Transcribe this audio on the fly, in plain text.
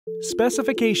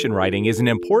Specification writing is an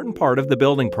important part of the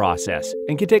building process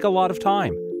and can take a lot of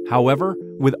time. However,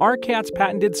 with AutoGate's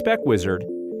patented SpecWizard,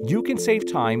 you can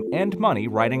save time and money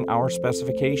writing our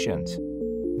specifications.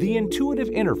 The intuitive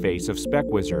interface of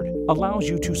SpecWizard allows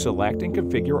you to select and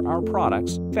configure our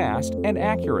products fast and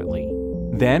accurately.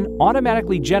 Then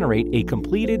automatically generate a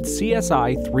completed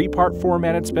CSI 3-part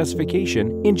formatted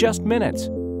specification in just minutes.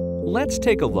 Let's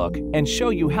take a look and show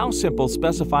you how simple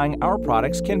specifying our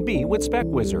products can be with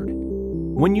SpecWizard.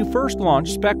 When you first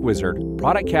launch SpecWizard,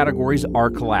 product categories are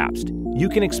collapsed. You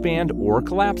can expand or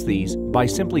collapse these by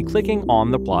simply clicking on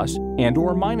the plus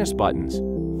and/or minus buttons.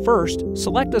 First,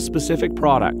 select a specific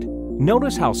product.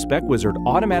 Notice how SpecWizard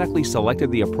automatically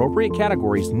selected the appropriate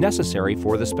categories necessary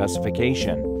for the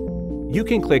specification. You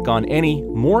can click on any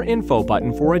More Info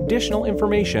button for additional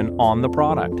information on the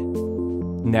product.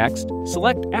 Next,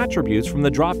 select Attributes from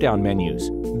the drop-down menus.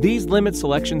 These limit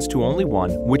selections to only one,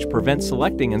 which prevents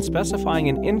selecting and specifying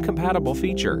an incompatible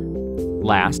feature.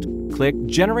 Last, click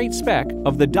Generate Spec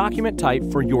of the document type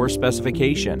for your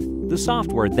specification. The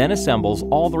software then assembles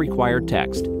all the required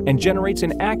text and generates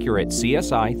an accurate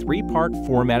CSI 3-part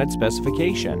formatted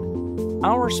specification.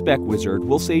 Our SpecWizard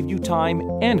will save you time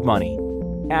and money.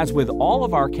 As with all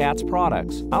of AutoGate's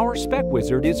products, our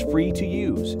SpecWizard is free to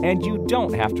use, and you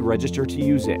don't have to register to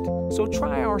use it. So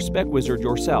try our SpecWizard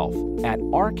yourself at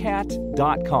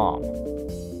AutoGate.com.